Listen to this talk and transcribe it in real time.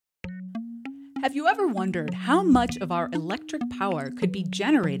Have you ever wondered how much of our electric power could be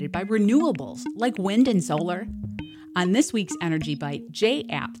generated by renewables like wind and solar? On this week's Energy Bite, Jay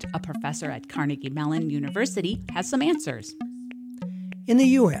Apt, a professor at Carnegie Mellon University, has some answers. In the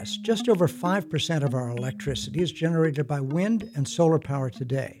U.S., just over 5% of our electricity is generated by wind and solar power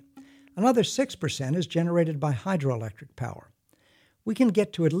today. Another 6% is generated by hydroelectric power. We can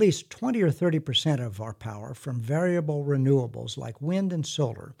get to at least 20 or 30% of our power from variable renewables like wind and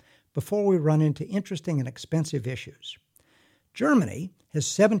solar before we run into interesting and expensive issues. Germany has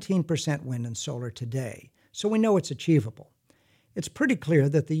 17% wind and solar today, so we know it's achievable. It's pretty clear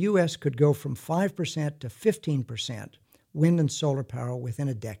that the U.S. could go from 5% to 15% wind and solar power within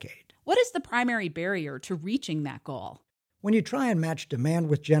a decade. What is the primary barrier to reaching that goal? When you try and match demand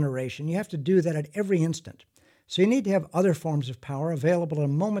with generation, you have to do that at every instant. So you need to have other forms of power available at a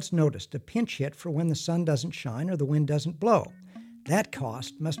moment's notice to pinch hit for when the sun doesn't shine or the wind doesn't blow. That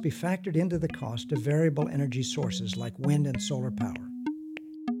cost must be factored into the cost of variable energy sources like wind and solar power.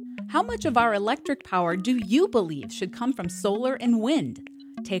 How much of our electric power do you believe should come from solar and wind?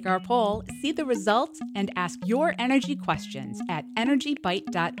 Take our poll, see the results, and ask your energy questions at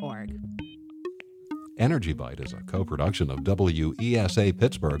energybite.org. Energy Bite is a co-production of WESA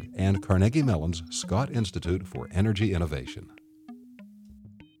Pittsburgh and Carnegie Mellon's Scott Institute for Energy Innovation.